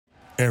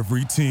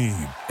Every team,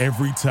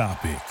 every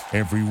topic,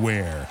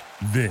 everywhere.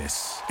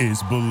 This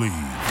is Believe.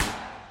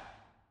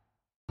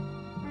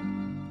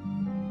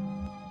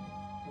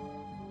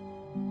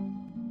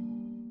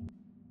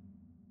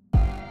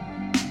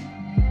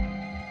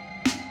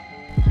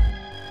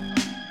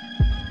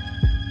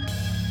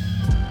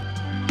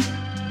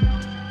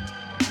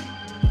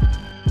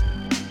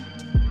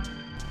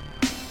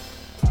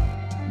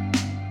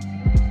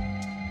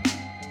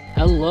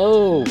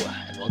 Hello,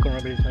 and welcome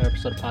everybody to another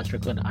episode of Pod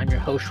Strickland. I'm your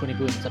host, Winnie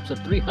Boo, and it's episode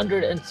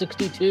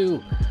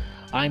 362.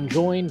 I'm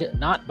joined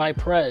not by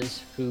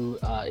Prez, who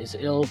is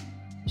ill,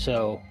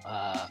 so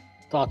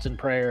thoughts and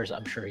prayers.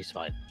 I'm sure he's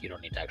fine. You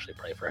don't need to actually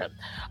pray for him.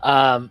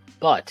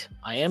 But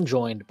I am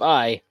joined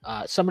by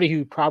somebody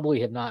who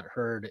probably have not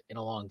heard in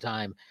a long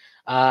time.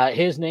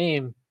 His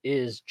name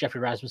is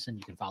Geoffrey Rasmussen.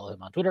 You can follow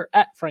him on Twitter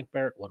at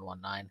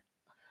FrankBarrett119.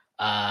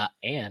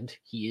 And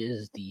he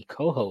is the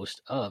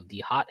co-host of the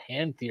Hot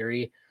Hand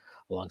Theory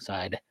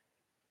alongside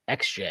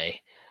XJ.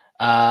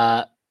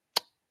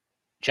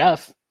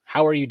 Jeff,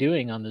 how are you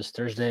doing on this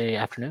Thursday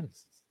afternoon?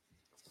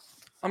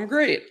 I'm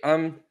great.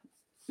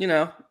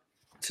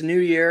 It's a new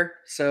year,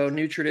 so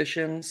new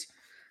traditions.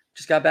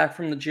 Just got back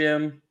from the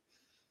gym.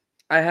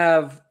 I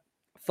have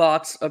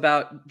thoughts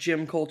about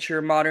gym culture,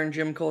 modern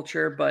gym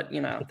culture, but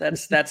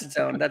that's its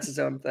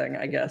own thing,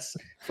 I guess,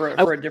 for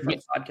a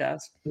different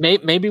podcast.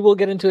 Maybe we'll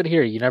get into it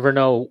here. You never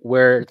know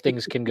where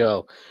things can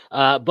go.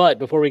 But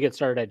before we get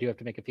started, I do have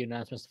to make a few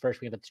announcements. The first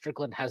being that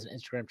Strickland has an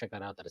Instagram. Check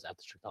that out. That is at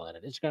the Strickland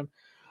on Instagram.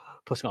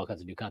 Posting all kinds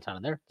of new content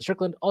on there. The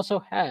Strickland also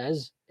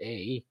has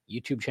a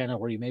YouTube channel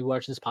where you may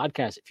watch this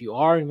podcast. If you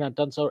are not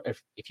done so,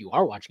 if you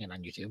are watching it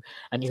on YouTube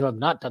and you have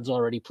not done so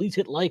already, please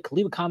hit like,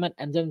 leave a comment,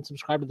 and then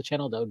subscribe to the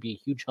channel. That would be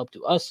a huge help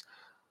to us.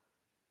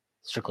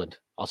 Strickland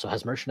also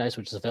has merchandise,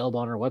 which is available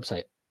on our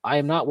website. I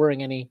am not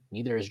wearing any,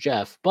 neither is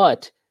Jeff,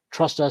 but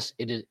trust us,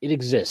 it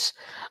exists.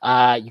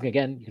 You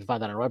can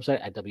find that on our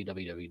website at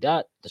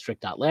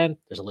www.thestrict.land.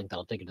 There's a link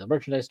that'll take you to the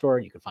merchandise store.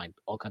 You can find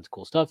all kinds of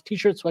cool stuff: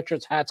 t-shirts,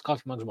 sweatshirts, hats,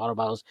 coffee mugs, water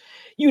bottles,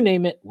 you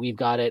name it, we've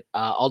got it.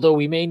 Although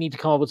we may need to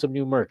come up with some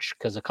new merch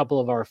because a couple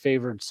of our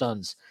favored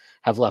sons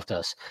have left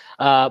us.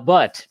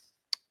 But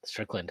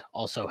Strickland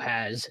also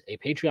has a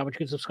Patreon, which you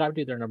can subscribe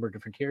to. There are a number of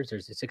different tiers.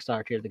 There's the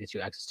 $6 tier that gets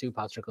you access to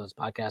Pod Strickland's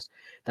podcast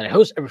that I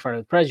host every Friday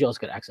with Prez. You also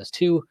get access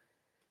to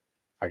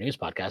our news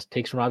podcast,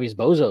 Takes from Robbie's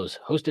Bozos,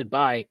 hosted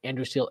by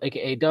Andrew Steele,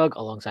 a.k.a. Doug,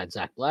 alongside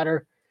Zach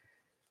Blatter.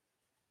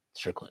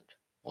 Strickland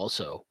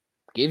also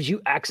gives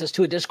you access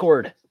to a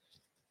Discord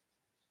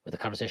where the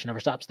conversation never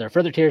stops. There are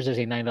further tiers. There's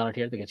a $9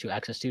 tier that gets you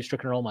access to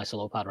Strickland Roll, my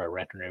solo pod, where I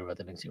rant and rave about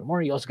the Knicks even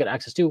more. You also get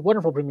access to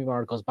wonderful premium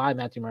articles by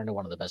Matthew Miranda,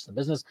 one of the best in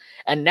the business.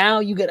 And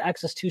now you get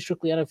access to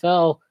Strictly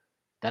NFL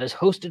that is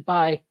hosted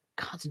by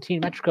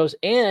Constantine Metricos,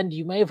 and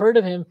you may have heard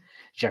of him,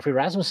 Geoffrey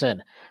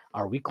Rasmussen,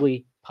 our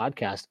weekly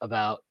podcast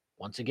about,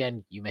 once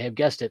again, you may have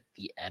guessed it,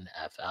 the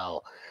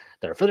NFL.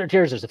 There are further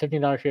tiers. There's a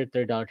 $15 tier,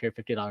 $30 tier,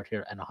 $50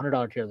 tier, and a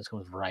 $100 tier. This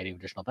comes with a variety of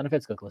additional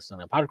benefits, like listening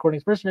to pod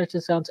recordings, merchandise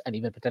discounts, and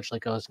even potentially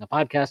co-hosting a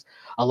podcast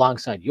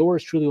alongside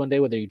yours truly one day,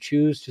 whether you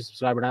choose to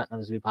subscribe or not. None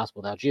of this would be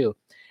possible without you,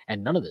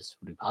 and none of this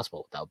would be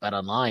possible without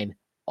BetOnline.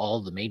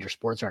 All the major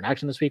sports are in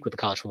action this week with the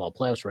college football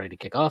playoffs ready to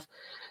kick off.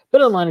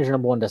 BetOnline is your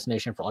number one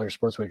destination for all your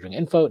sports wagering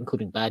info,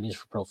 including bad news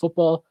for pro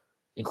football,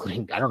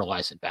 including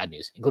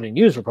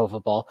news for pro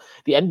football,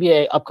 the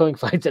NBA, upcoming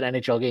fights, and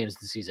NHL games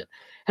this season.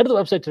 Head to the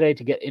website today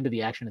to get into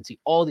the action and see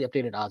all the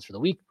updated odds for the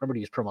week. Remember to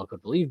use promo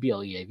code BELIEVE,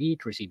 BLEAV,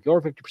 to receive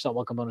your 50%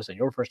 welcome bonus on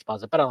your first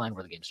deposit. BetOnline,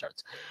 where the game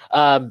starts.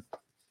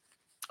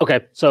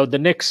 Okay, so the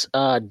Knicks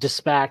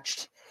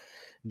dispatched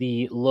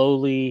the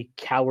lowly,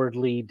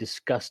 cowardly,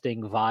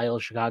 disgusting, vile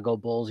Chicago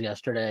Bulls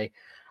yesterday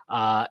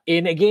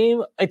in a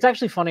game. It's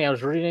actually funny. I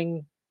was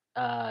reading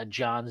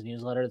John's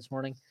newsletter this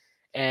morning,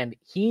 and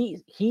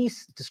he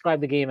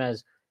described the game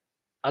as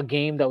a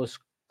game that was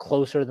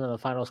closer than the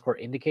final score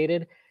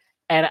indicated.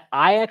 And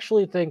I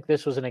actually think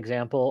this was an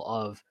example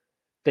of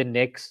the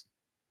Knicks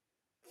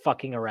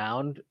fucking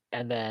around,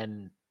 and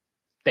then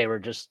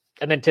Tibbs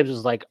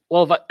was like,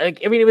 well,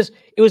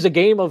 it was a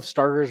game of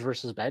starters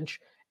versus bench,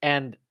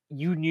 and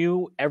you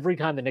knew every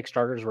time the Knicks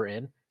starters were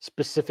in,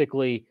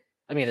 specifically,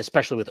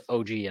 especially with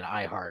OG and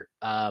iHeart.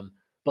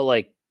 But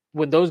like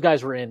when those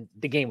guys were in,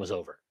 the game was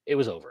over. It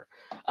was over.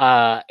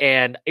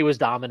 And it was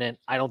dominant.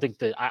 I don't think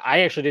that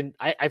I actually didn't.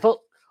 I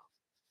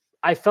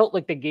felt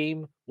like the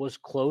game was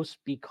close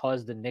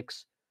because the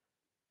Knicks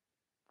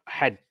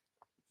had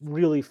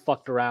really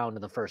fucked around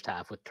in the first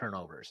half with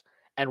turnovers.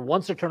 And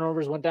once the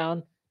turnovers went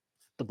down,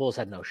 the Bulls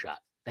had no shot.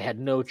 They had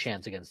no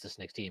chance against this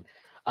Knicks team.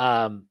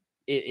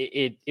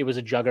 It was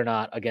a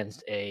juggernaut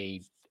against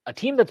a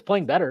team that's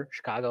playing better,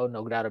 Chicago,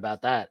 no doubt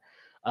about that.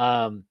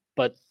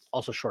 But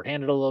also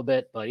shorthanded a little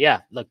bit. But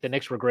yeah, look, the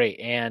Knicks were great.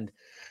 And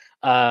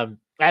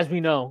as we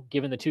know,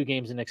 given the two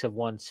games the Knicks have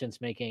won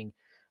since making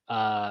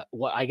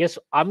I guess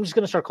I'm just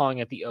going to start calling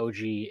it the OG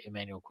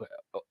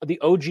the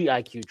OG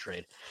IQ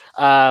trade.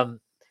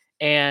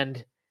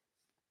 And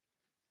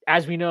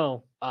as we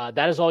know,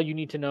 that is all you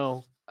need to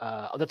know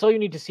That's all you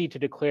need to see to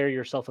declare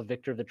yourself a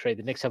victor of the trade.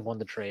 The Knicks have won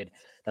the trade.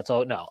 That's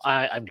all. No,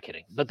 I'm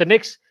kidding. But the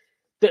Knicks,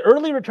 the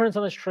early returns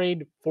on this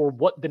trade for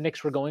what the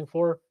Knicks were going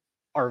for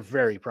are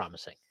very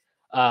promising.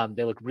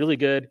 They look really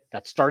good.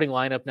 That starting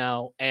lineup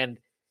now, and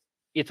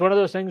it's one of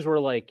those things where,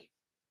 like,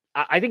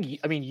 I think,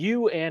 I mean,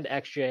 you and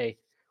XJ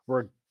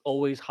were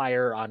always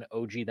higher on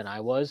OG than I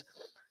was,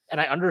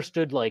 and I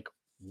understood like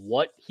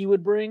what he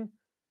would bring,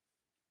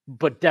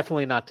 but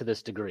definitely not to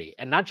this degree,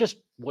 and not just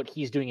what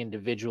he's doing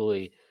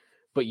individually,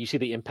 but you see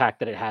the impact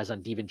that it has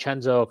on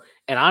DiVincenzo.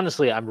 And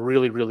honestly, I'm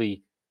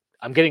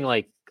getting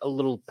like a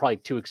little probably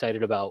too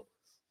excited about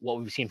what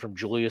we've seen from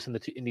Julius in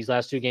these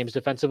last 2 games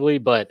defensively,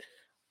 but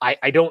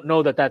I don't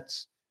know that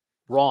that's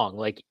wrong.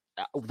 Like,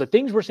 the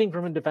things we're seeing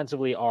from him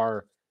defensively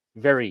are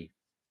very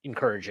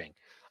encouraging.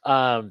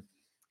 Um,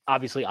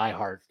 Obviously,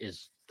 iHeart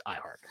is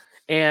iHeart,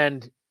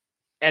 and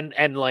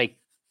like,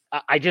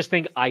 I just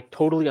think I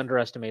totally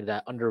underestimated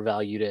that,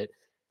 undervalued it.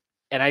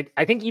 And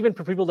I think even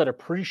for people that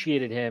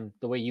appreciated him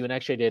the way you and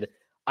XJ did,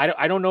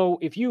 I don't know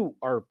if you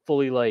are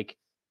fully like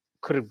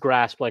could have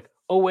grasped like,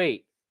 oh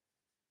wait,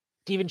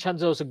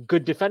 DiVincenzo is a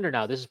good defender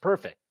now. This is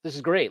perfect. This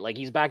is great. Like,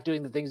 he's back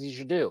doing the things he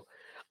should do.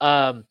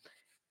 Um,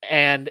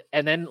 and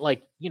then,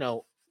 like,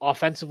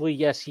 offensively,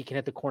 yes, he can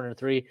hit the corner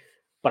 3,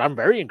 but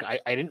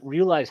I didn't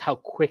realize how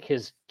quick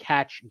his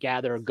catch,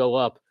 gather, go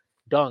up,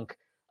 dunk.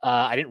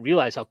 I didn't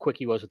realize how quick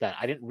he was with that.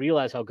 I didn't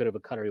realize how good of a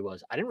cutter he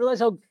was. I didn't realize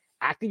how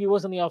active he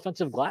was on the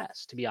offensive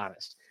glass, to be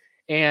honest.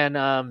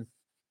 And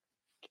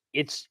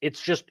it's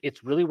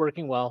really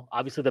working well.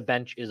 Obviously, the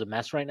bench is a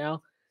mess right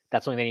now.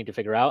 That's something they need to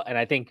figure out. And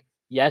I think,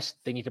 yes,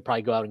 they need to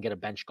probably go out and get a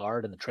bench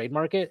guard in the trade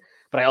market.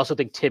 But I also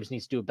think Tibbs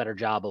needs to do a better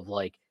job of,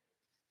 like,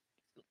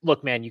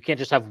 look, man, you can't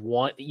just have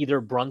either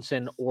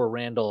Brunson or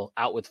Randall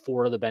out with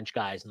 4 of the bench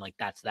guys, and like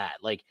that's that.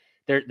 Like,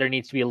 there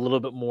needs to be a little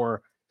bit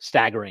more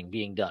staggering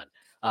being done.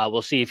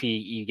 We'll see if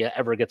he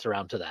ever gets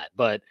around to that.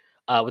 But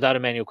without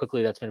Emmanuel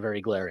quickly, that's been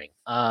very glaring.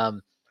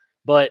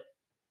 But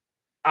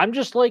I'm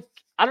just like,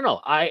 I don't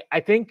know. I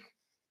think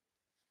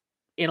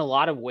in a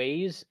lot of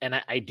ways, and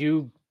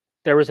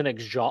there was an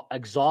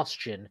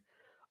exhaustion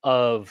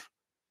of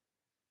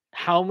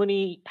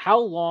how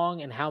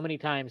long and how many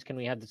times can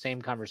we have the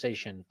same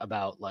conversation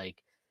about,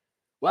 like,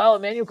 well,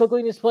 Emmanuel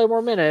quickly needs to play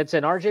more minutes,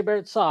 and RJ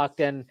Barrett sucked,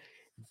 and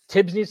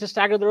Tibbs needs to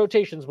stagger the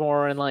rotations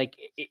more. And like,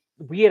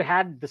 we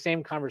had the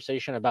same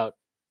conversation about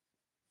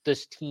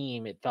this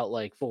team, it felt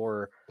like,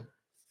 for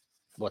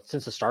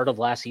since the start of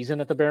last season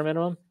at the bare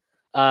minimum.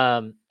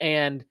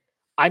 And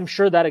I'm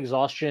sure that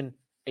exhaustion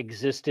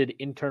existed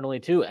internally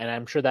too. And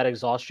I'm sure that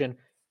exhaustion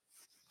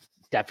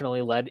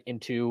definitely led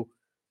into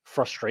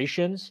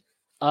frustrations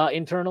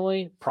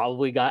internally.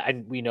 Probably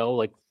and we know,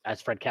 like,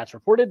 as Fred Katz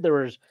reported, there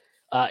was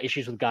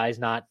issues with guys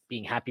not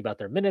being happy about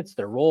their minutes,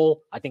 their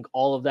role. I think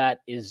all of that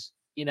is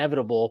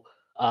inevitable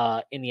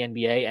in the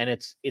NBA, and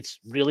it's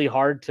really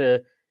hard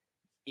to.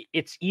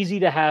 It's easy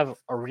to have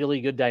a really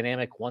good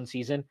dynamic one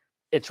season.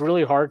 It's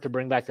really hard to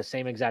bring back the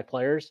same exact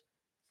players,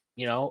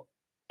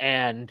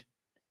 and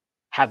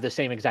have the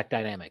same exact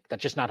dynamic.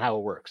 That's just not how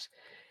it works.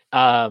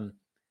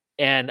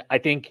 And I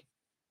think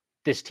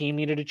this team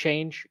needed to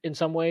change in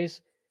some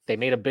ways. They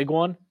made a big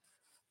one.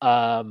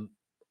 I'm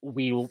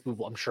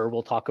sure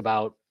we'll talk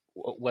about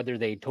whether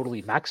they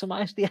totally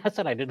maximized the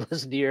asset. I did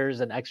listen to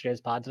yours and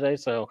XJ's pod today,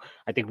 so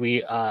I think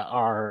we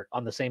are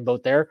on the same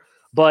boat there.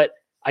 But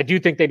I do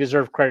think they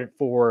deserve credit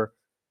for,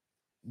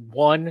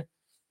 one,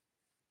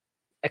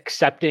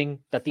 accepting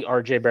that the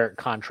RJ Barrett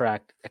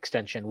contract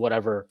extension,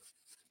 whatever,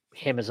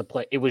 him as a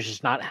player, it was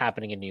just not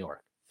happening in New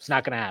York. It's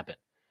not going to happen.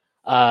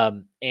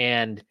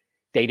 And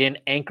they didn't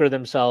anchor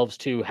themselves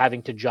to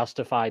having to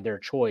justify their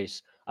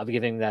choice of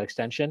giving that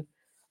extension.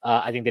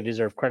 I think they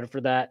deserve credit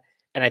for that.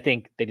 And I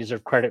think they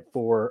deserve credit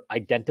for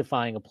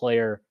identifying a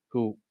player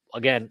who,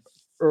 again,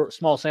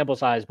 small sample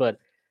size, but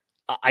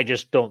I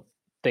just don't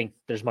think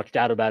there's much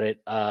doubt about it.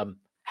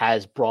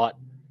 Has brought,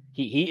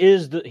 he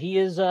is Luke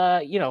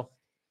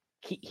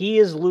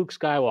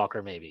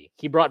Skywalker. Maybe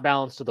he brought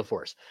balance to the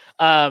Force.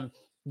 But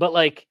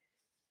like,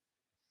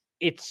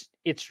 I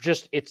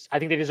think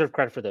they deserve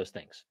credit for those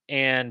things.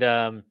 And,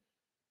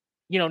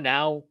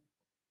 now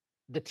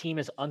the team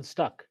is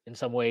unstuck in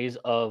some ways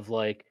of,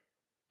 like,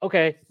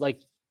 okay,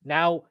 like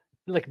now,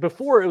 like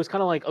before it was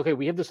kind of like, okay,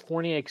 we have this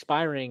Fournier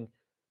expiring,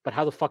 but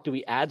how the fuck do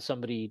we add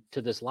somebody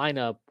to this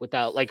lineup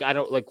without, like, I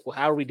don't, like,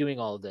 how are we doing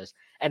all of this?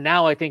 And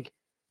now I think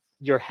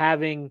we're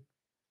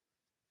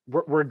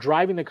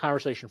driving the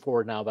conversation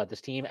forward now about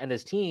this team, and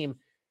this team,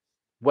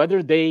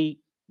 whether they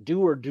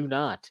do or do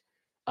not,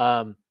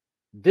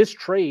 this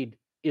trade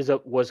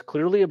was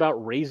clearly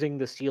about raising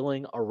the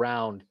ceiling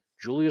around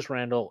Julius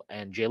Randle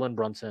and Jalen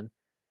Brunson,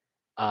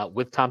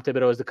 with Tom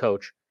Thibodeau as the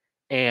coach.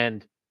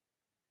 And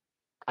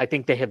I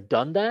think they have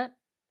done that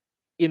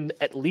in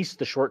at least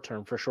the short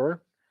term, for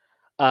sure.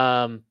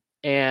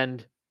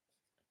 And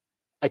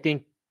I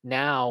think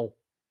now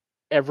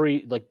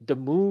the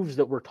moves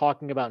that we're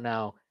talking about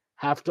now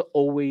have to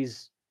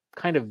always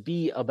kind of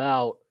be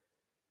about,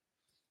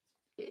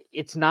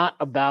 it's not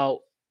about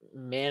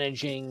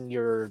managing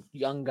your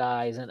young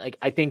guys. And like,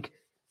 I think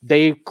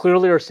they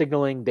clearly are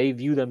signaling they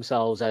view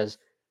themselves as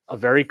a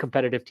very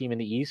competitive team in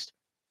the East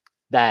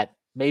that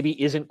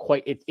maybe isn't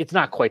quite, it's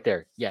not quite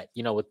there yet,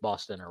 with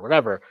Boston or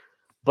whatever,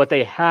 but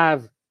they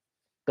have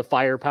the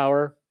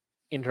firepower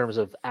in terms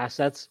of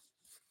assets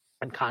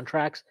and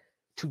contracts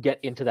to get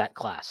into that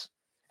class.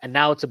 And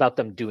now it's about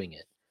them doing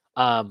it.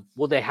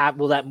 Will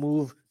that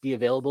move be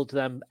available to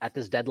them at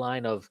this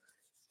deadline of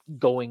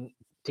going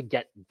to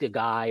get the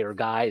guy or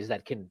guys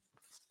that can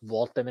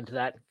vault them into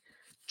that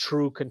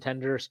true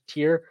contenders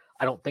tier?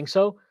 I don't think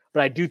so,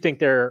 but I do think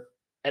they're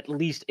at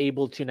least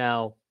able to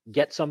now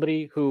get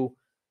somebody who,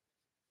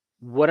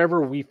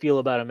 whatever we feel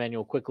about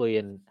Emmanuel Quickly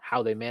and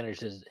how they manage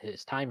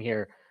his time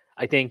here,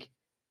 I think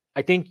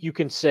you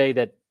can say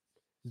that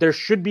there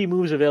should be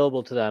moves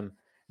available to them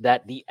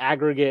that the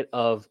aggregate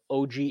of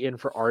OG in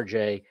for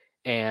RJ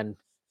and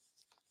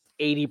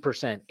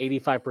 80%,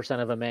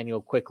 85% of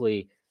Emmanuel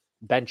Quickly,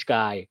 bench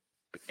guy,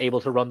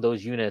 able to run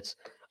those units,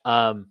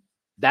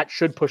 that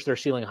should push their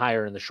ceiling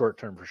higher in the short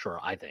term for sure,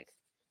 I think.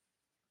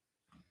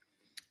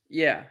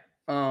 Yeah.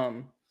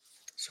 So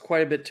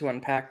quite a bit to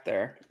unpack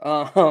there.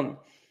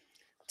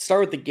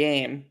 Start with the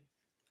game.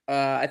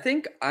 I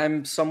think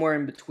I'm somewhere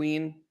in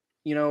between,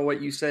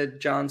 what you said,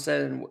 John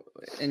said,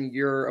 and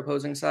your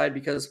opposing side,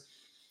 because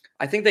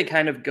I think they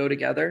kind of go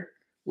together.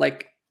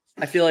 Like,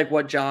 I feel like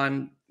what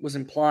John was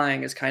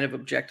implying is kind of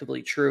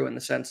objectively true in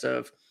the sense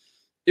of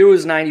it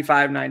was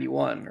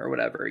 95-91 or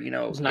whatever, It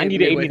was 90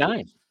 to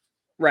 89.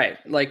 Right.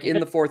 Like in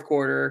the fourth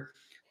quarter,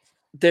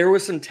 there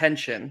was some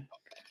tension,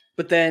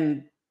 but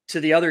then to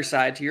the other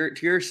side, to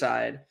your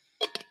side,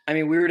 I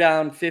mean, we were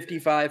down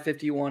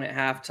 55-51 at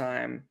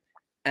halftime,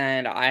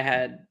 and I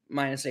had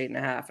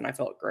 -8.5, and I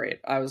felt great.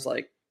 I was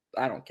like,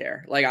 I don't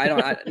care. Like,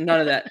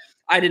 none of that.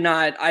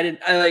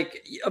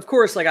 Of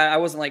course, like, I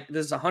wasn't like,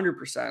 this is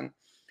 100%,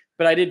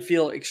 but I did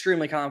feel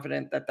extremely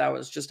confident that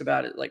was just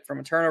about it, like, from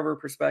a turnover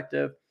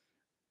perspective.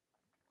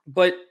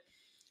 But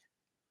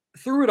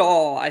through it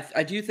all,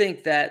 I do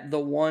think that the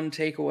one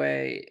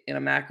takeaway in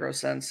a macro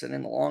sense and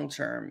in the long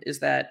term is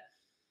that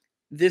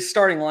this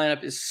starting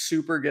lineup is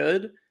super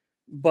good,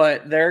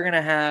 but they're going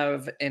to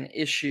have an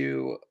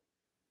issue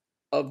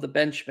of the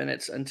bench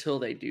minutes until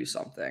they do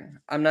something.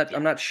 I'm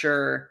not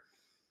sure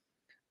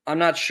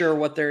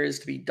what there is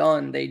to be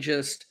done.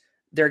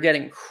 They're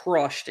getting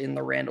crushed in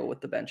the Randall with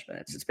the bench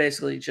minutes. It's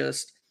basically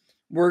just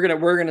we're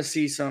going to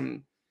see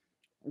some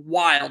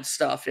wild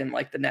stuff in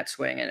like the net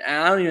swing, and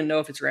I don't even know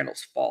if it's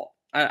Randall's fault.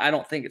 I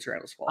don't think it's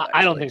Randall's fault.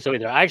 I don't think so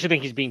either. I actually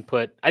think he's being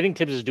put. I think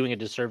Tibbs is doing a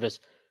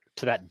disservice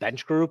to that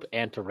bench group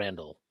and to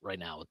Randall right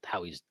now with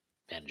how he's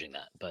managing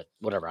that. But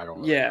whatever, I don't.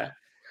 Really know.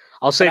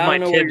 I'll save my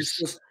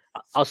Tibbs.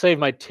 I'll save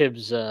my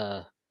Tibbs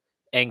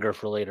anger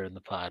for later in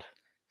the pod.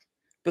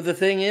 But the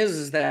thing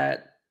is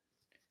that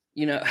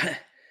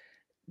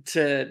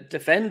to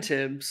defend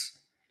Tibbs,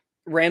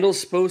 Randall's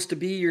supposed to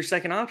be your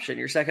second option.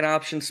 Your second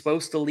option's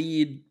supposed to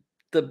lead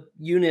the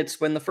units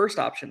when the first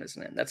option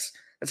isn't in. That's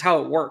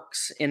how it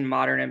works in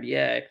modern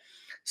NBA.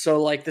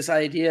 So like this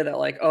idea that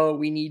like, oh,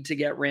 we need to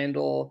get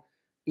Randall,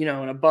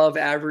 an above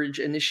average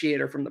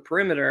initiator from the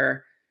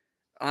perimeter.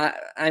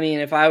 I mean,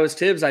 if I was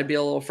Tibbs, I'd be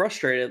a little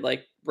frustrated.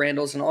 Like,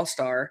 Randall's an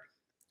all-star,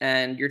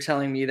 and you're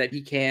telling me that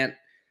he can't,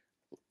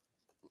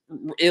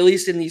 at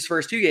least in these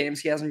first two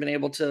games, he hasn't been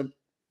able to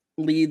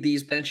lead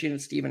these bench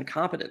units to even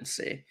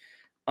competency.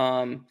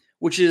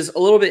 Which is a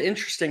little bit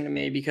interesting to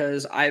me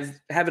because I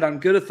have it on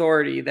good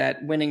authority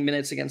that winning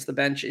minutes against the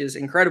bench is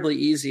incredibly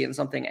easy and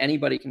something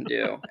anybody can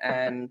do.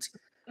 And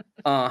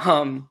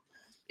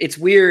it's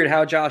weird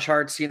how Josh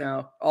Hart's,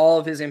 all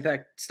of his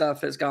impact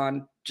stuff has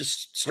gone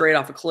just straight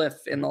off a cliff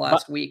in the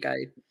last week.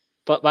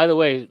 But by the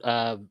way,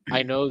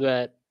 I know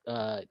that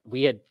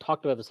we had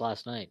talked about this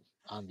last night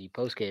on the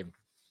post game,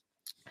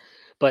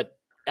 but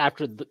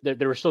after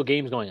there were still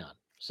games going on.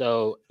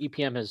 So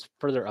EPM has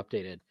further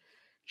updated.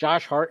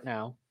 Josh Hart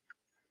now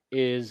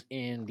is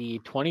in the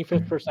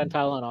 25th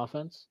percentile on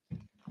offense,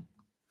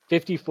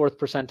 54th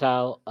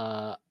percentile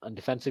on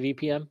defensive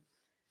EPM,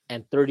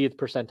 and 30th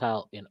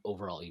percentile in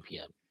overall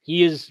EPM.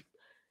 He is,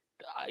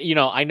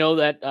 I know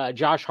that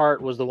Josh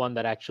Hart was the one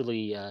that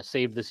actually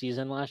saved the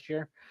season last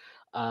year.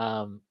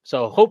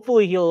 So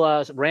hopefully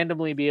he'll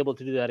randomly be able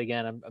to do that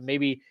again.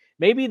 Maybe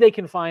they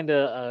can find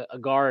a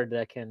guard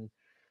that can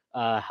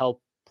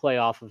help play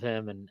off of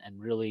him and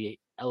really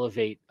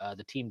elevate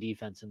the team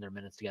defense in their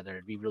minutes together.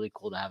 It'd be really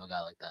cool to have a guy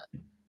like that.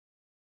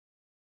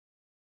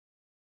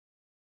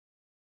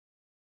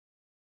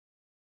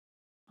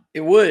 It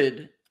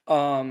would.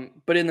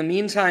 But in the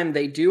meantime,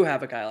 they do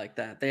have a guy like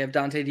that. They have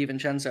Dante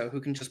DiVincenzo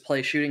who can just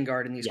play shooting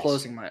guard in these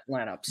closing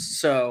lineups.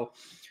 So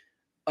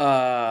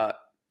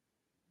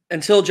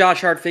until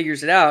Josh Hart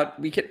figures it out,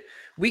 we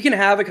can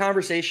have a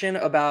conversation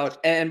about,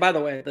 and by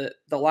the way, the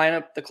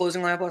lineup, the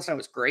closing lineup last night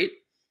was great.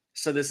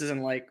 So this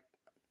isn't like,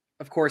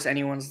 of course,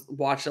 anyone's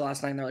watched it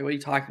last night and they're like, what are you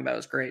talking about? It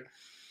was great.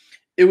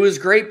 It was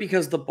great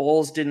because the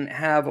Bulls didn't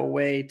have a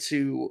way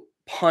to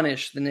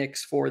punish the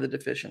Knicks for the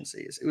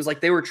deficiencies. It was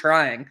like they were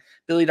trying.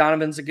 Billy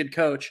Donovan's a good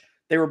coach,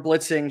 they were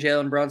blitzing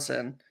Jalen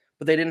Brunson,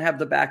 but they didn't have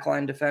the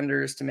backline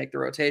defenders to make the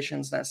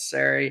rotations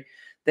necessary.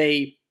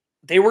 They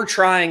were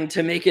trying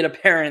to make it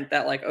apparent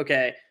that, like,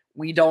 okay,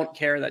 we don't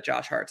care that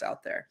Josh Hart's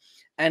out there.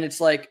 And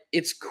it's like,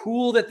 it's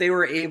cool that they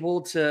were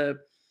able to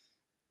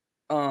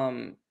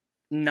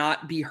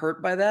not be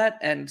hurt by that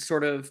and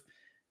sort of,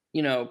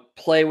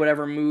 play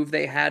whatever move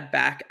they had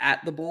back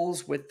at the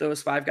Bulls with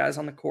those 5 guys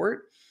on the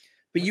court.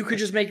 But you could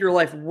just make your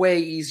life way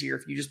easier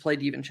if you just play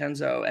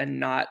DiVincenzo and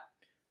not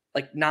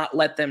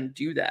let them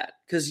do that.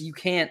 Because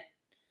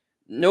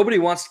nobody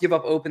wants to give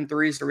up open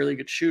threes to really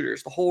good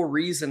shooters. The whole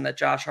reason that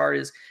Josh Hart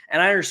is,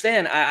 and I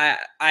understand, I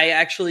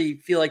actually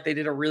feel like they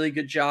did a really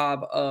good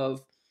job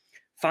of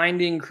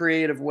finding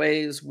creative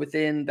ways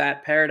within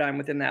that paradigm,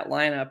 within that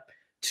lineup,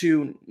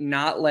 to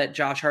not let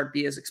Josh Hart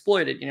be as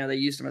exploited. They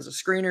used him as a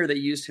screener. They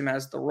used him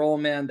as the roll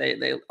man.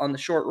 They on the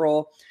short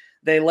roll,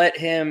 they let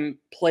him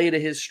play to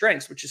his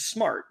strengths, which is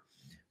smart.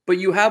 But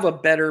you have a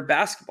better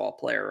basketball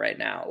player right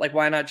now. Like,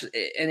 why not just,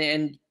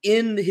 and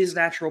in his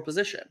natural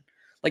position?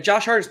 Like,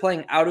 Josh Hart is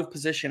playing out of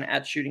position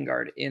at shooting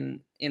guard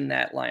in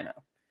that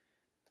lineup.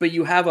 But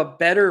you have a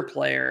better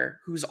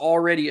player who's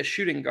already a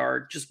shooting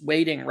guard just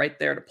waiting right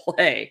there to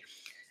play.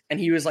 And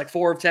he was like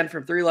 4 of 10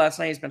 from 3 last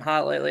night. He's been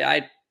hot lately.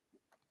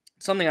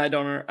 Something I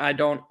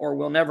don't or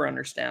will never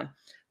understand.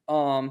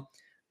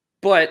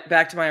 But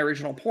back to my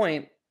original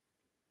point,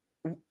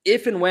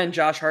 if and when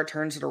Josh Hart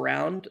turns it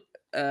around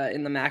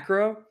in the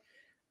macro,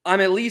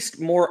 I'm at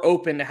least more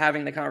open to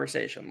having the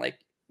conversation. Like,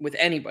 with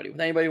anybody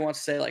who wants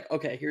to say, like,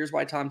 okay, here's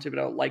why Tom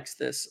Thibodeau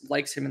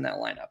likes him in that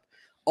lineup.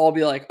 I'll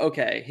be like,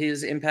 okay,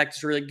 his impact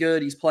is really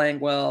good. He's playing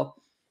well.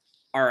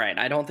 All right.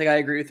 I don't think I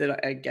agree with it.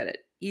 I get it.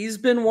 He's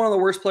been one of the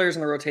worst players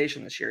in the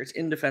rotation this year. It's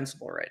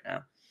indefensible right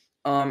now.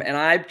 And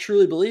I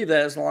truly believe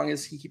that as long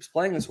as he keeps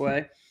playing this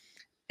way,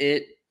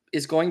 it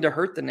is going to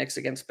hurt the Knicks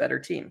against better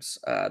teams.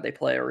 They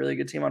play a really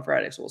good team on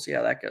Friday, so we'll see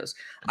how that goes.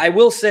 I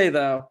will say,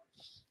 though,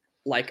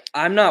 like,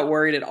 I'm not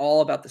worried at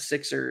all about the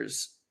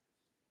Sixers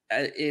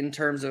in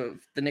terms of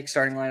the Knicks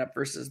starting lineup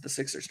versus the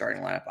Sixers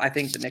starting lineup. I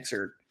think the Knicks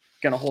are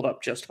going to hold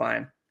up just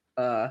fine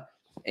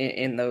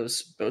in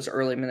those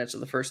early minutes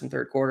of the first and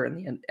third quarter and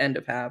the end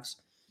of halves.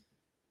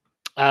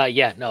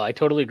 Yeah, no, I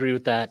totally agree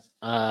with that.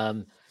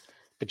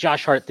 The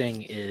Josh Hart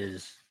thing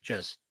is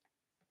just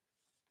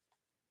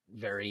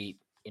very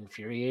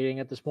infuriating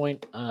at this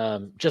point.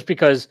 Just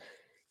because,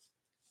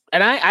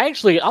 and I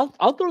actually,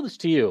 I'll throw this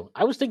to you.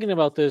 I was thinking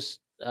about this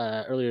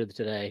earlier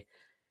today,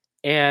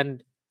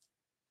 and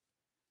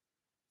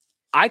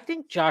I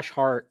think Josh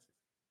Hart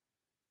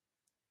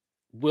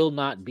will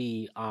not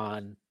be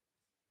on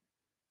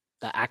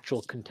the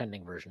actual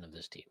contending version of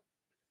this team.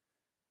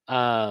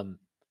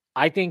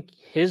 I think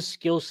his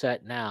skill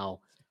set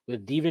now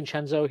with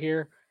DiVincenzo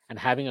here and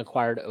having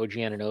acquired OG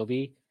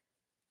Anunoby,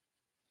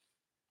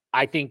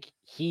 I think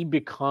he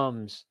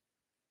becomes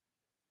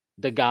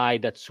the guy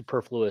that's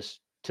superfluous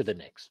to the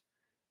Knicks.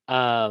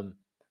 I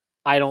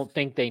don't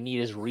think they need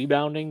his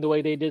rebounding the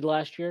way they did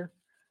last year.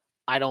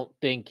 I don't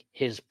think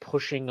his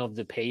pushing of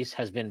the pace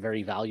has been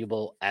very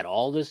valuable at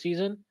all this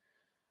season.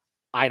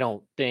 I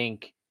don't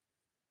think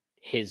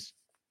his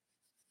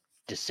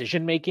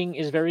decision-making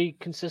is very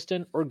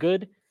consistent or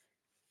good.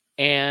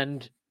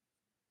 And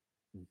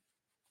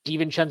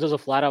DiVincenzo's a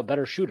flat-out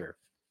better shooter.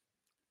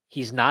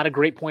 He's not a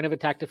great point of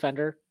attack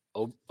defender.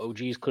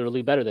 OG is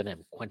clearly better than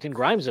him. Quentin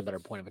Grimes is a better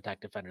point of attack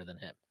defender than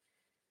him.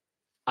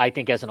 I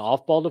think as an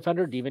off-ball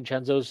defender,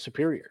 DiVincenzo's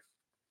superior.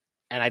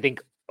 And I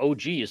think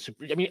OG is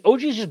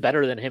just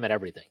better than him at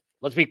everything.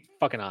 Let's be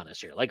fucking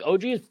honest here. Like,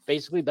 OG is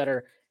basically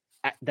better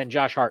than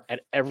Josh Hart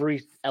at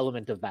every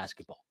element of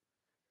basketball.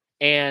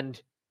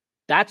 And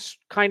that's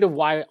kind of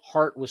why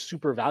Hart was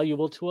super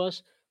valuable to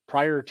us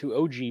prior to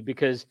OG,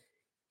 because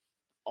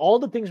all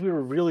the things we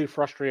were really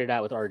frustrated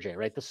at with RJ,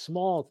 right? The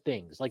small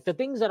things, like the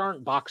things that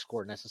aren't box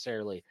score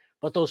necessarily,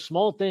 but those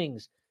small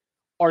things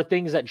are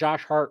things that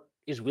Josh Hart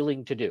is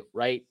willing to do,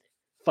 right?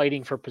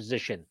 Fighting for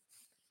position,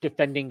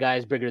 defending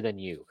guys bigger than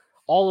you,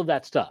 all of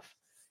that stuff.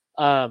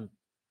 And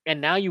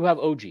now you have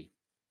OG,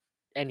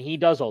 and he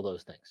does all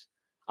those things.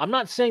 I'm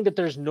not saying that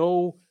there's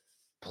no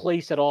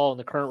place at all in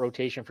the current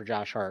rotation for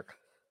Josh Hart,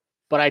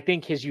 but I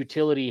think his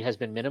utility has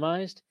been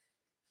minimized.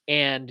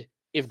 And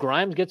if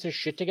Grimes gets his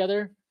shit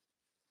together,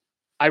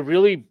 I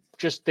really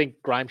just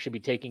think Grimes should be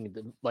taking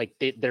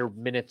their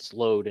minutes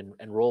load and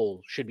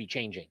role should be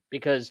changing,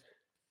 because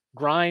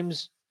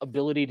Grimes'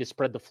 ability to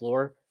spread the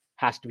floor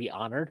has to be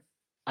honored.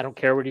 I don't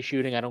care what he's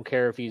shooting. I don't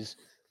care if he's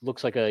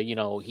looks like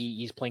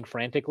he's playing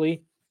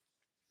frantically.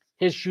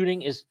 His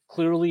shooting is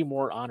clearly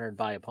more honored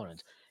by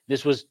opponents.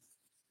 This was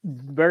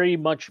very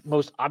much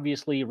most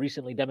obviously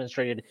recently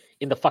demonstrated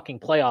in the fucking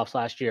playoffs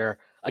last year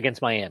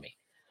against Miami.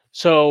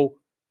 So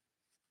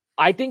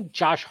I think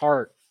Josh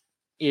Hart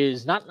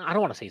is not, I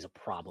don't want to say he's a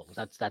problem.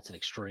 That's an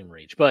extreme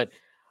reach, but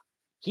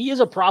he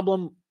is a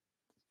problem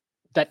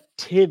that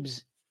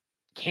Tibbs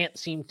can't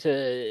seem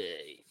to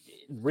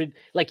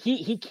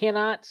he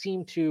cannot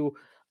seem to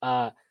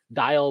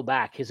dial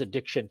back his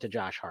addiction to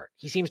Josh Hart.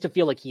 He seems to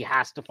feel like he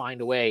has to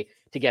find a way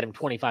to get him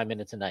 25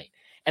 minutes a night.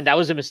 And that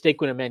was a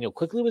mistake when Emmanuel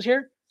Quickley was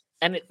here.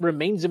 And it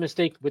remains a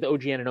mistake with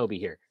OG Anunoby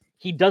here.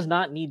 He does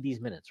not need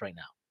these minutes right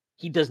now.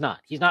 He does not.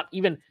 He's not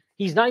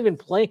even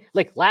playing.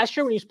 Like last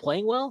year when he was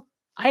playing well,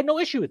 I had no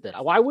issue with it.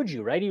 Why would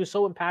you, right? He was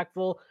so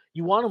impactful.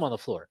 You want him on the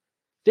floor.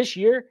 This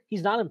year,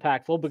 he's not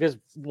impactful because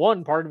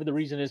one part of the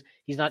reason is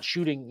he's not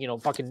shooting,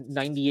 fucking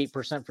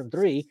 98% from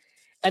three.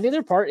 And the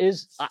other part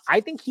is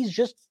I think he's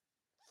just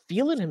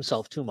feeling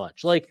himself too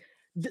much. Like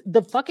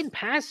the fucking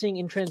passing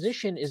in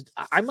transition is,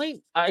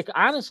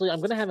 honestly, I'm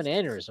going to have an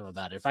aneurysm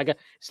about it.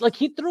 It's like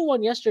he threw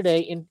one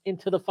yesterday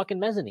into the fucking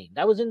mezzanine.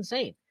 That was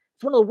insane.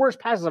 It's one of the worst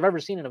passes I've ever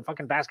seen in a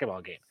fucking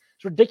basketball game.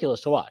 It's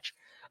ridiculous to watch.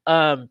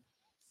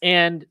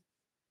 And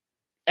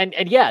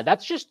yeah,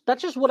 that's just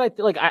what I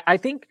like.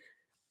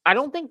 I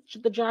don't think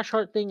the Josh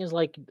Hart thing is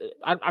like,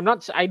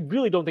 I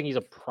really don't think he's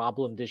a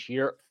problem this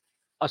year,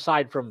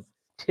 aside from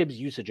Tibbs'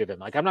 usage of him.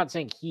 Like, I'm not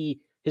saying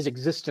his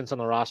existence on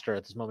the roster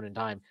at this moment in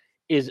time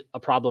is a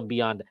problem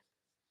beyond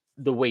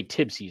the way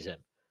Tibbs sees him.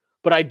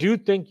 But I do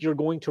think you're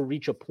going to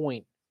reach a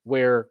point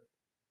where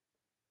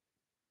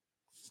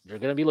you're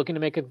going to be looking to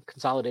make a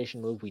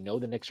consolidation move. We know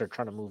the Knicks are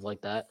trying to move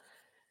like that.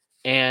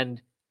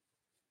 And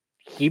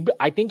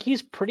I think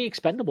he's pretty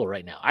expendable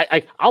right now.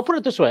 I'll put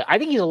it this way. I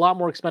think he's a lot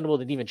more expendable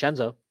than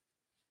DiVincenzo.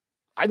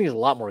 I think he's a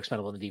lot more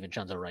expendable than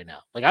DiVincenzo right now.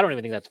 Like, I don't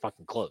even think that's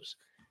fucking close.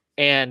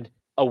 And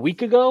a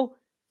week ago,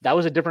 that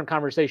was a different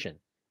conversation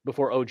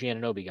before OG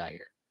Anunoby got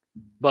here.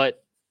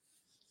 But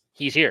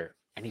he's here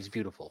and he's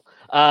beautiful.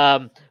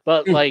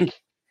 But like,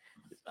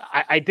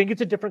 I think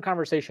it's a different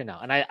conversation now.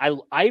 And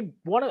I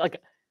want to,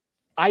 like,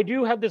 I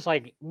do have this,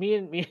 like, me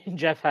and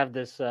Jeff have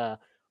this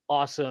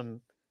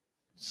awesome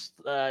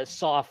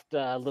soft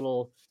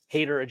little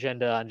hater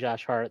agenda on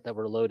Josh Hart that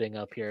we're loading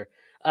up here.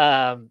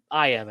 I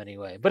am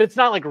anyway, but it's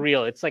not like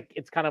real. It's like,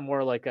 it's kind of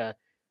more like a,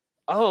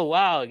 oh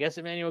wow, I guess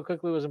Emmanuel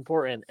Quickley was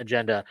important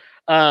agenda.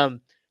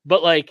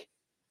 But like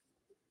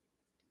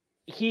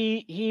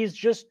he's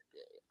just,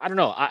 I don't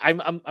know.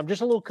 I'm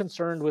just a little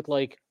concerned with,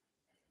 like,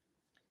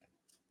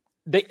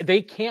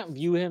 they can't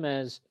view him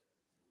as,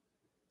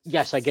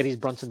 yes, I get he's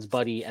Brunson's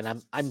buddy,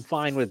 and I'm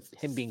fine with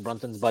him being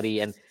Brunson's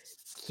buddy, and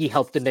he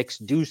helped the Knicks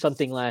do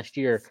something last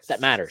year that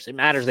matters. It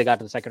matters they got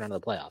to the second round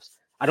of the playoffs.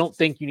 I don't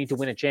think you need to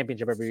win a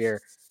championship every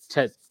year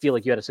to feel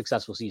like you had a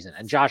successful season.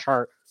 And Josh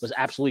Hart was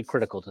absolutely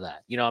critical to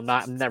that.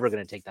 I'm never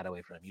going to take that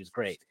away from him. He was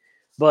great.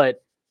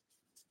 But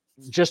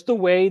just the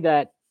way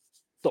that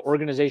the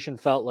organization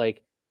felt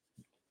like,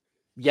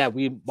 yeah,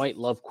 we might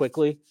love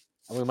Quickley,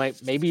 and we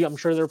might, maybe, I'm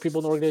sure there are people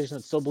in the organization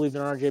that still believe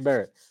in RJ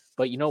Barrett.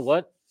 But you know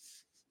what?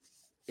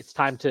 It's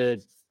time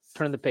to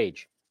turn the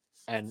page.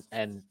 And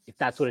if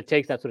that's what it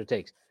takes, that's what it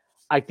takes.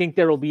 I think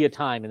there will be a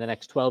time in the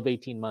next 12,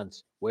 18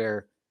 months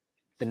where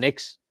the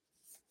Knicks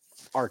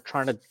are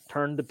trying to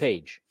turn the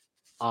page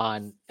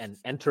on and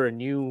enter a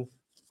new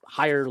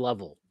higher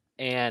level.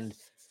 And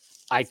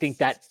I think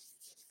that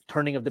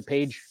turning of the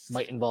page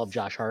might involve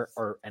Josh Hart,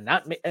 and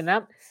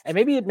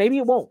maybe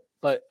it won't,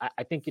 but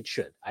I think it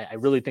should. I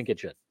really think it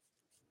should.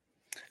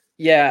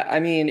 Yeah,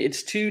 I mean,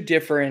 it's two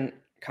different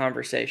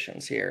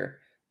conversations here.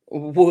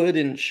 Would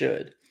and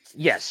should.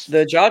 Yes.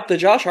 The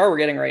Josh Hart we're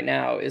getting right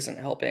now isn't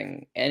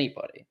helping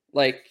anybody.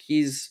 Like,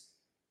 he's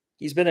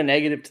been a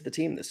negative to the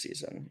team this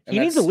season. He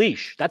needs a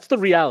leash. That's the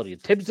reality.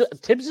 Tibbs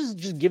is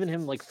just giving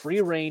him, like,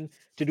 free reign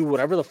to do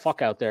whatever the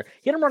fuck out there.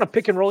 He had him run a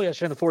pick and roll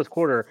yesterday in the fourth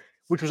quarter,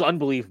 which was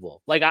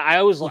unbelievable. Like,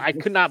 I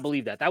could not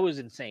believe that. That was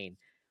insane.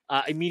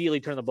 Immediately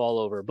turned the ball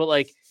over. But,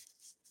 like,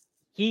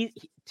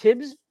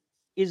 Tibbs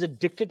is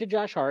addicted to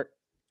Josh Hart.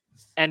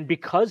 And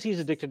because he's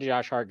addicted to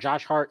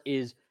Josh Hart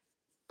is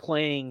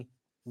playing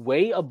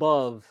way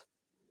above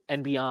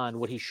and beyond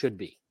what he should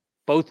be,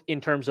 both in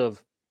terms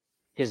of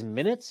his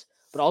minutes,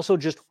 but also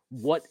just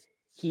what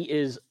he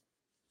is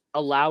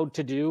allowed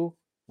to do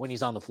when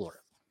he's on the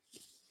floor.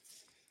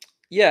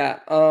 Yeah.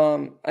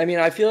 I mean,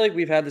 I feel like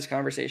we've had this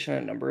conversation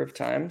a number of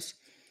times.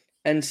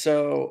 And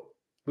so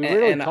we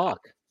really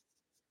talk.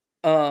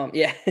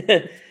 Yeah.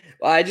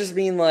 Well, I just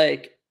mean,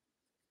 like,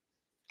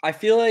 I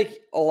feel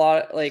like a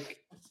lot, like,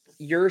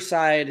 your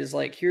side is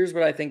like, here's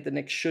what I think the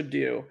Knicks should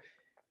do.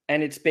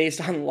 And it's based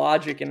on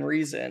logic and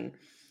reason.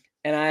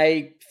 And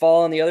I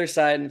fall on the other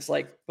side, and it's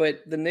like,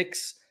 but the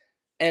Knicks,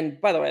 and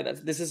by the way,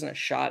 this isn't a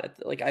shot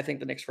at I think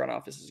the Knicks front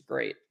office is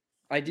great.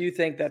 I do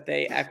think that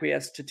they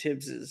acquiesce to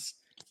Tibbs's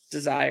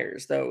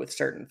desires, though, with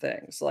certain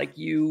things. Like,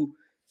 you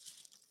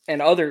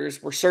and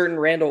others were certain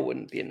Randall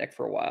wouldn't be a Knick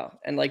for a while.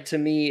 And, like, to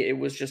me, it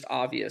was just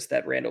obvious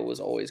that Randall was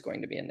always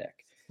going to be a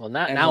Knick. Well,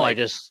 now I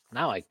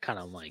kind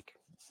of like,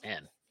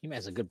 man, he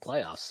has a good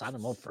playoff. Sign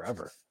him up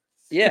forever.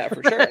 Yeah,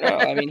 for sure. No,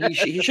 I mean,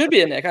 he should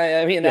be a Knick.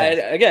 I mean,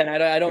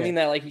 I don't mean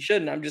that like he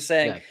shouldn't. I'm just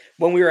saying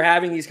when we were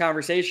having these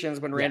conversations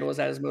when Randall was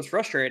at his most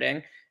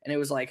frustrating, and it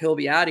was like, he'll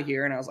be out of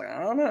here. And I was like,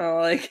 I don't know.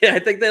 Like, I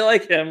think they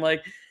like him.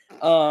 Like,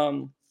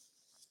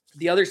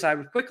 the other side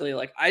with Quickley,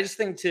 like, I just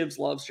think Tibbs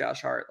loves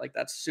Josh Hart. Like,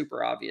 that's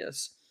super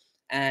obvious.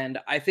 And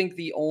I think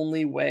the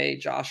only way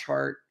Josh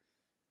Hart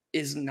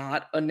is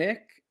not a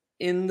Knick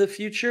in the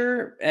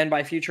future, and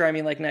by future I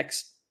mean like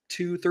next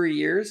 2-3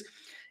 years,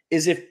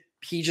 is if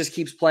he just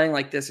keeps playing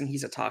like this and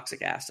he's a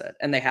toxic asset,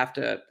 and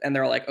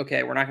they're like,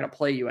 okay, we're not going to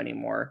play you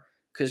anymore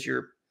because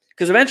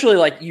eventually,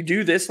 like, you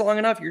do this long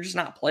enough, you're just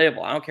not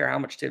playable. I don't care how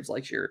much Tibbs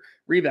likes your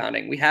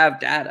rebounding. We have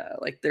data.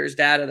 Like, there's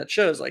data that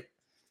shows, like,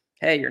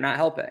 hey, you're not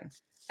helping.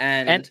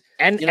 And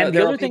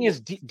the other thing is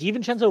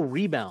DiVincenzo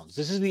rebounds.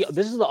 This is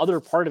the other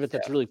part of it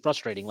that's really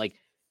frustrating. Like,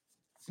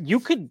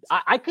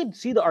 I could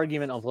see the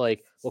argument of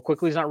like, well,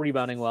 Quickly's not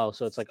rebounding well,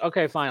 so it's like,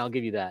 okay, fine, I'll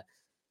give you that.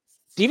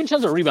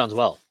 DiVincenzo rebounds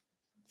well.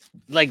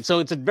 Like, so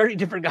it's a very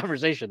different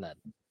conversation then.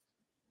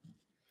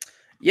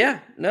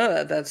 Yeah,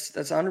 no, that's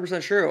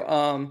 100% true.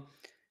 And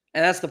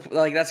that's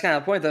kind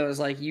of the point, though, is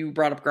like, you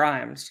brought up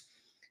Grimes.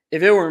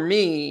 If it were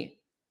me,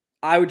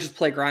 I would just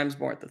play Grimes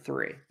more at the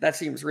 3. That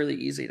seems really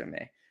easy to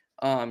me.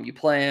 You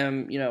play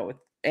him, with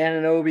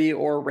Anunoby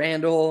or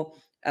Randall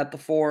at the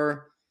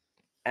 4,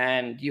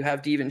 and you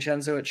have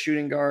DiVincenzo at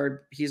shooting guard.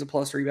 He's a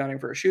plus rebounding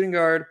for a shooting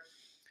guard.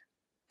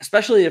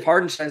 Especially if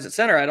Hardenstein's at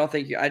center, I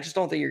just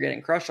don't think you're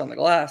getting crushed on the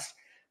glass.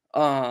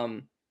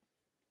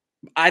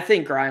 I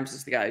think Grimes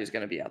is the guy who's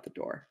going to be out the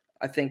door.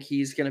 I think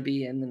he's going to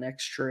be in the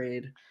next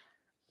trade.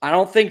 I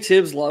don't think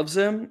Tibbs loves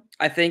him.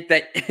 I think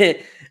that,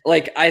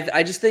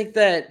 I just think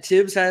that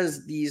Tibbs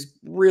has these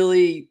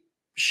really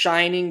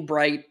shining,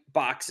 bright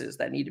boxes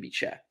that need to be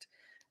checked.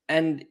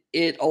 And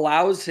it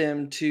allows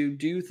him to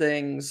do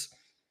things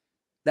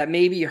that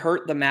maybe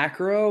hurt the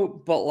macro,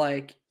 but,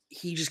 like,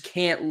 he just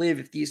can't live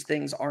if these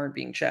things aren't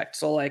being checked.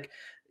 So, like,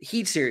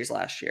 Heat series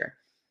last year,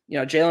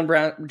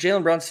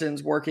 Jalen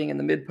Brunson's working in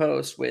the mid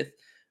post with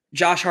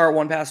Josh Hart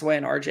 1 pass away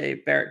and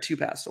RJ Barrett 2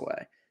 pass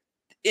away.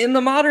 In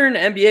the modern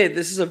NBA,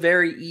 this is a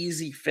very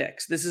easy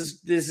fix.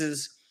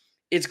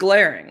 It's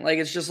glaring. Like,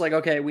 it's just like,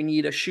 okay, we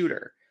need a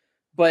shooter.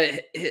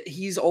 But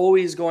he's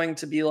always going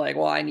to be like,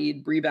 well, I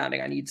need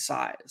rebounding. I need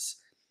size.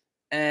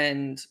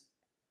 And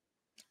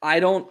I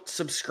don't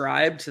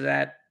subscribe to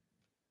that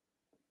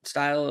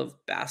style of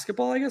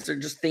basketball, I guess, or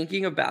just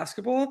thinking of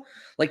basketball.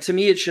 Like, to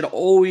me, it should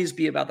always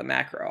be about the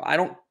macro. I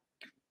don't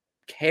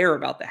care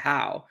about the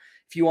how.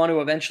 If you want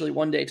to eventually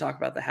one day talk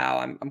about the how,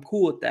 I'm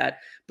cool with that.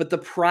 But the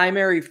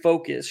primary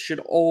focus should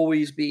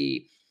always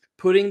be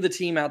putting the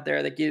team out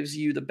there that gives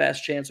you the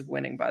best chance of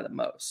winning by the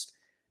most.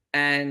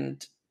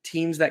 And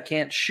teams that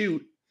can't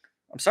shoot,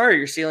 I'm sorry,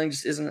 your ceiling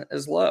just isn't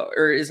as low,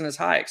 or isn't as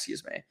high,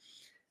 excuse me.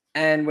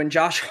 And when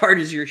Josh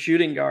Hart is your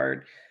shooting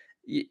guard,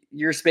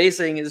 your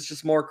spacing is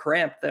just more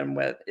cramped than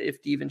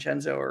if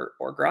DiVincenzo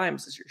or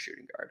Grimes is your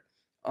shooting guard.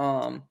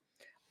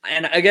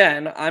 And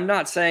again, I'm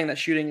not saying that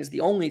shooting is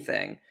the only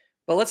thing,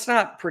 but let's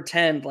not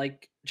pretend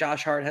like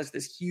Josh Hart has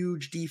this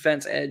huge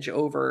defense edge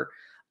over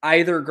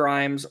either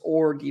Grimes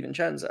or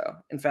DiVincenzo.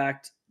 In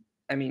fact,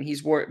 I mean,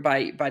 he's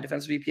by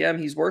defensive BPM,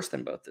 he's worse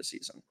than both this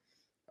season.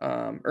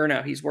 Or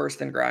no, he's worse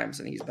than Grimes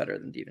and he's better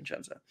than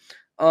DiVincenzo.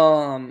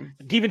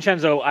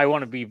 DiVincenzo,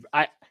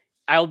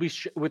 I'll be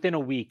within a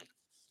week.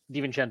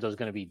 DiVincenzo is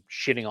going to be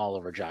shitting all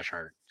over Josh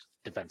Hart's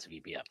defensive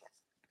EPM.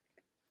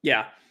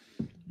 Yeah,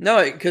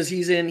 no, because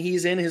he's in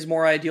his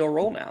more ideal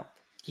role now.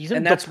 He's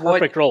in the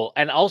perfect role.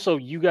 And also,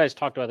 you guys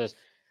talked about this.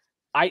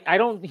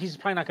 He's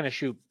probably not going to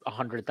shoot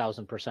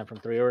 100,000% from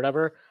 3 or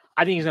whatever.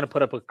 I think he's going to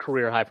put up a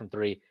career high from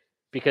 3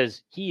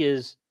 because he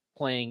is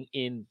playing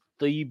in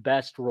the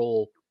best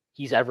role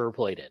he's ever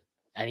played in.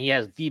 And he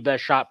has the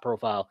best shot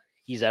profile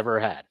he's ever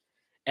had.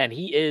 And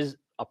he is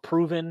a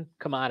proven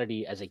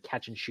commodity as a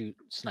catch and shoot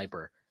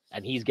sniper.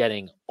 And he's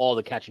getting all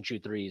the catch and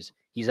shoot threes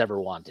he's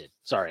ever wanted.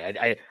 Sorry,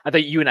 I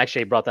thought you and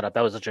XJ brought that up.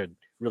 That was such a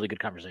really good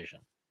conversation.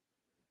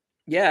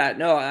 Yeah,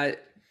 no,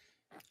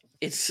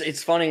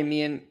 it's funny.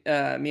 Me and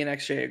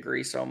XJ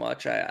agree so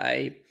much.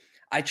 I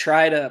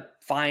try to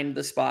find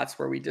the spots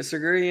where we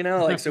disagree,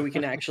 so we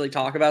can actually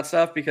talk about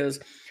stuff, because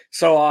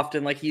so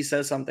often, like, he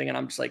says something and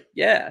I'm just like,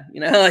 yeah,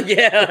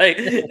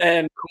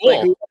 and cool.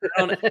 Like,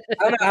 I don't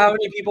know how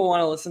many people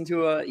want to listen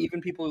to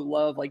even people who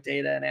love, like,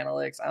 data and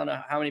analytics. I don't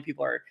know how many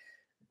people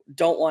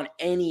don't want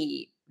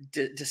any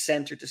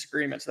dissent or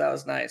disagreement. So that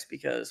was nice,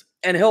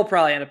 and he'll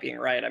probably end up being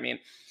right. I mean,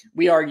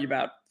 we argued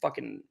about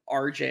fucking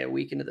RJ a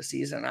week into the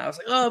season. And I was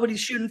like, oh, but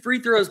he's shooting free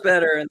throws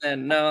better. And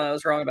then no, I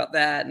was wrong about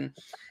that. And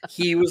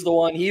he was the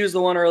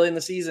one early in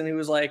the season who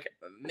was like,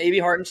 maybe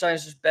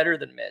Hartenstein's just better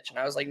than Mitch. And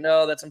I was like,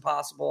 no, that's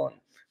impossible. And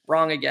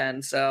wrong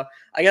again. So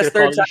I guess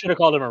should have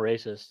called him a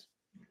racist.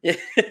 Yeah.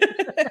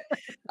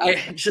 I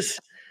just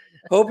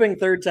hoping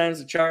third time's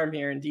a charm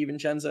here, and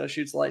DiVincenzo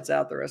shoots lights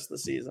out the rest of the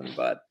season.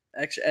 But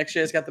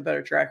XJ's got the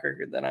better track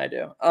record than I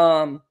do.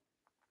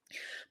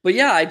 But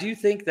yeah, I do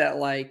think that,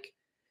 like,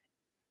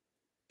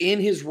 in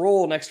his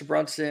role next to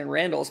Brunson and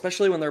Randall,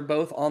 especially when they're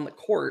both on the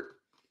court,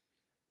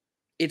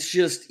 it's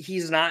just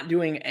he's not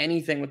doing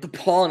anything with the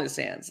ball in his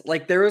hands.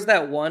 Like, there was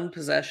that one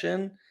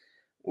possession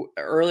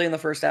early in the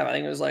first half. I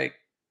think it was like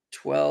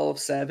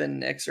 12-7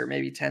 Knicks or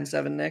maybe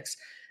 10-7 Knicks.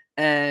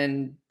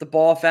 And the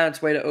ball found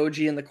its way to OG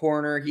in the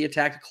corner. He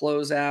attacked a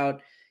closeout.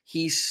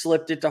 He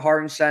slipped it to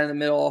Hartenstein in the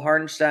middle.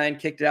 Hartenstein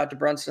kicked it out to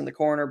Brunson in the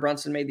corner.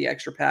 Brunson made the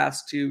extra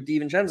pass to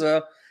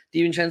DiVincenzo.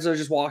 DiVincenzo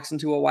just walks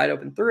into a wide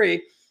open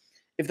three.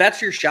 If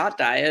that's your shot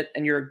diet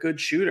and you're a good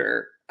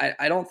shooter,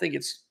 I don't think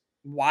it's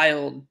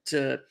wild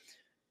to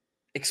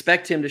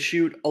expect him to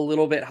shoot a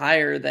little bit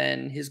higher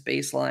than his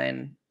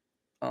baseline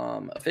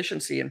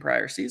efficiency in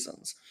prior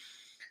seasons.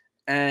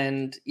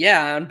 And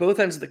yeah, on both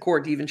ends of the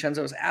court,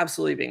 DiVincenzo is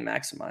absolutely being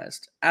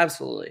maximized.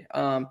 Absolutely.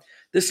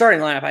 This starting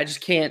lineup,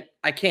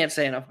 I can't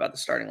say enough about the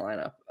starting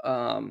lineup.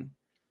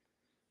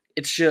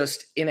 It's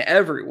just in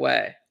every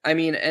way. I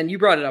mean, and you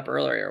brought it up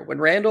earlier when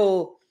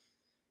Randall,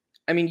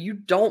 I mean, you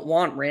don't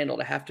want Randall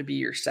to have to be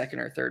your second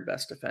or third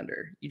best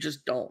defender. You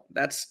just don't.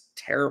 That's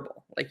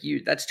terrible.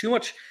 That's too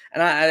much.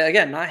 And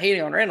again, not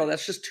hating on Randall,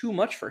 that's just too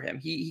much for him.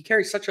 He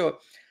carries such a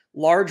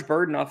large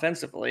burden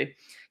offensively.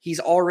 He's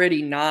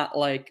already not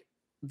like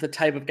the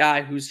type of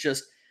guy who's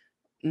just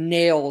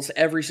nails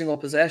every single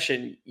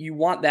possession. You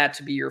want that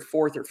to be your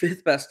fourth or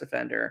fifth best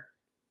defender.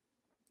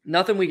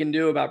 Nothing we can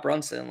do about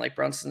Brunson. Like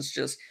Brunson's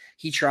just,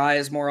 he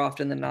tries more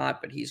often than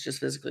not, but he's just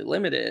physically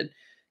limited.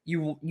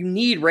 You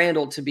need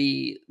Randall to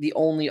be the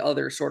only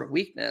other sort of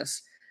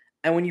weakness.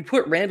 And when you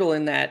put Randall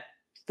in that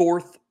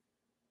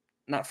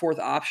not fourth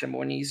option, but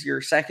when he's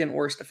your second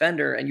worst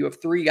defender and you have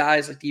three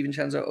guys like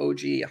DiVincenzo,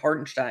 OG,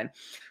 Hartenstein,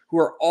 who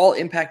are all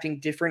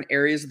impacting different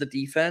areas of the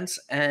defense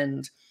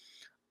and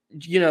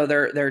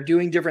they're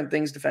doing different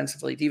things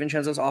defensively.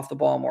 DiVincenzo's off the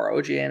ball more,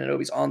 OG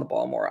Anunoby's on the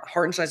ball more,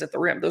 Hartenstein's at the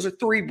rim. Those are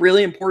three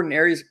really important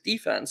areas of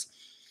defense.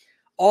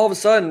 All of a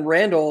sudden,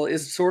 Randall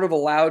is sort of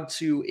allowed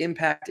to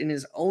impact in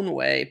his own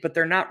way, but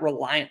they're not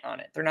reliant on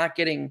it. They're not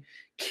getting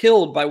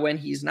killed by when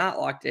he's not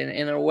locked in. And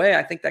in a way,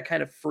 I think that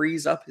kind of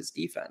frees up his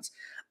defense.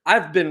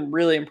 I've been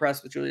really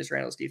impressed with Julius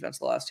Randle's defense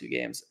the last two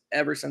games,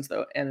 ever since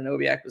the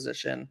Anunoby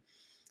acquisition.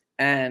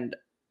 And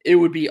it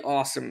would be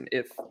awesome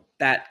if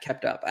that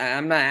kept up.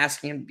 I'm not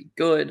asking him to be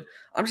good.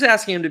 I'm just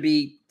asking him to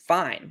be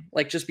fine.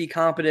 Like, just be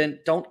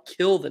competent. Don't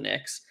kill the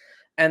Knicks.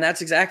 And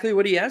that's exactly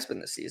what he has been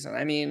this season.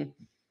 I mean,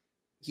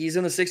 he's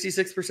in the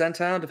 66th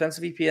percentile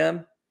defensive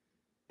EPM.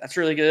 That's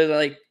really good.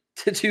 Like,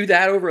 to do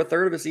that over a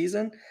third of a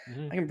season,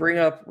 I can bring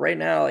up right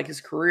now, like,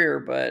 his career,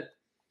 but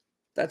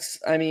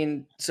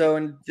so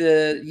in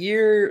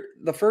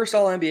the first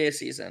All NBA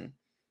season,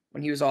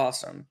 when he was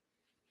awesome,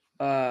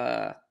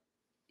 that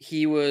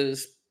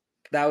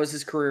was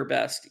his career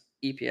best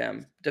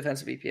EPM,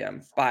 defensive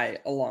EPM by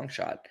a long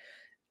shot.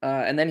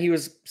 And then he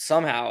was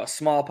somehow a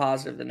small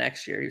positive the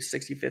next year. He was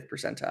 65th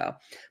percentile,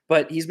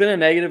 but he's been a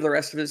negative the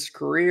rest of his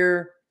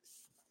career.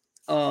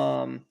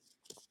 And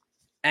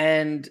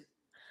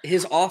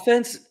his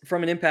offense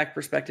from an impact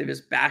perspective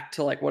is back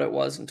to like what it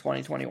was in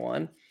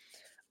 2021.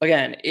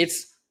 Again,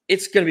 it's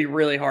going to be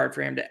really hard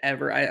for him to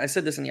ever, I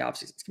said this in the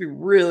offseason, it's going to be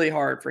really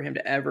hard for him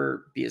to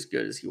ever be as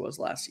good as he was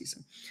last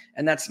season.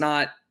 And that's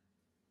not,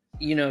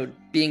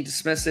 being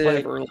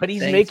dismissive but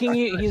he's making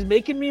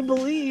me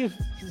believe.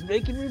 He's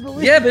making me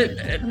believe. Yeah,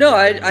 but no,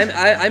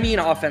 I mean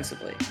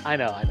offensively. I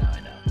know.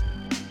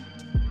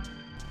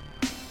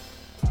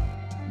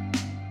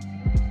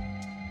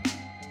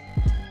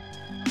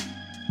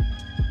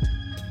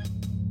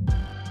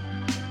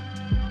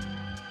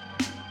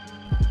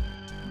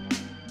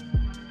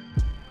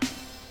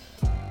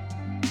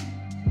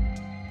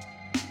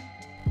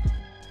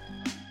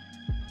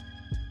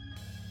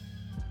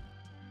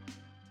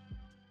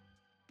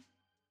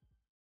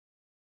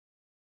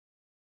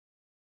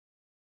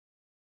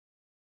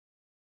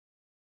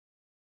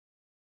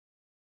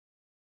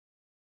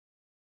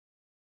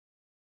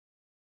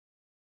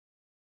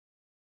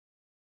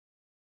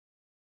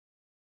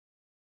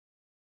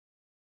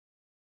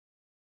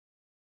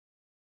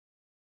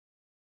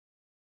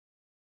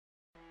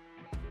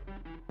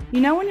 You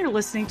know when you're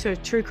listening to a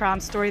true crime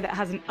story that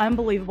has an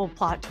unbelievable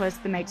plot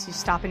twist that makes you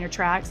stop in your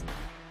tracks?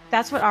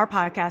 That's what our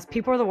podcast,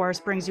 People Are the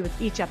Worst, brings you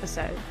with each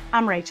episode.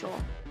 I'm Rachel.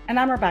 And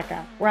I'm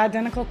Rebecca. We're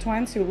identical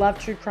twins who love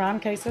true crime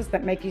cases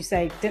that make you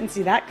say, didn't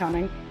see that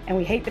coming, and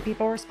we hate the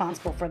people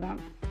responsible for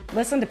them.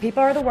 Listen to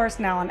People Are the Worst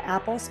now on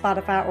Apple,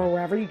 Spotify, or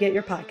wherever you get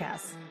your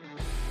podcasts.